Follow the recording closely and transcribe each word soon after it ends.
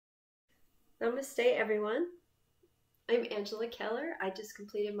Namaste, everyone. I'm Angela Keller. I just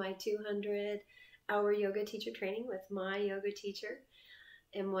completed my 200-hour yoga teacher training with my yoga teacher,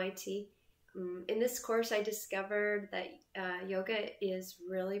 MYT. In this course, I discovered that yoga is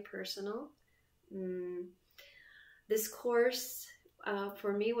really personal. This course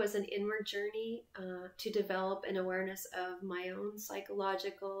for me was an inward journey to develop an awareness of my own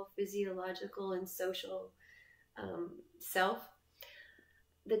psychological, physiological, and social self.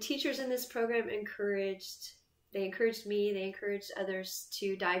 The teachers in this program encouraged me, they encouraged others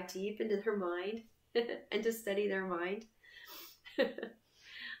to dive deep into their mind and to study their mind.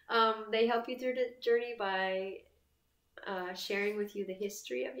 They help you through the journey by sharing with you the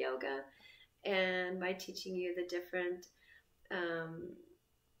history of yoga and by teaching you the different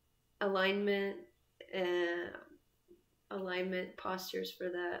alignment postures for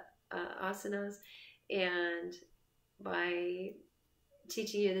the asanas, and by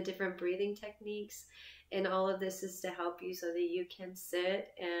teaching you the different breathing techniques. And all of this is to help you so that you can sit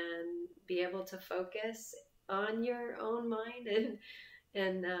and be able to focus on your own mind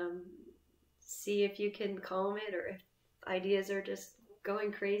and see if you can calm it, or if ideas are just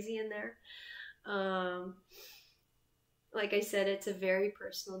going crazy in there. Like I said, it's a very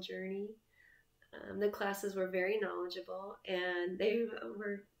personal journey. The classes were very knowledgeable and they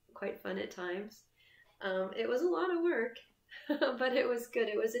were quite fun at times. It was a lot of work, but it was good.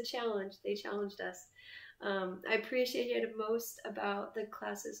 It was a challenge. They challenged us. I appreciated most about the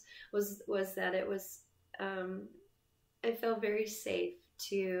classes was that it was, I felt very safe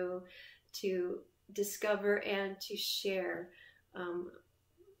to discover and to share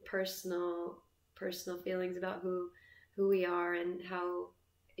personal feelings about who we are and how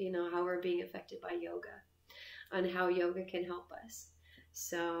we're being affected by yoga and how yoga can help us.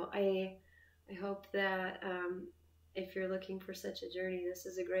 So I hope that if you're looking for such a journey, this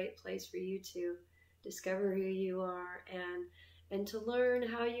is a great place for you to discover who you are and to learn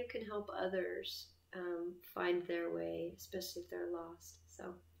how you can help others find their way, especially if they're lost.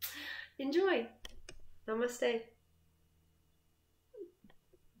 So enjoy. Namaste.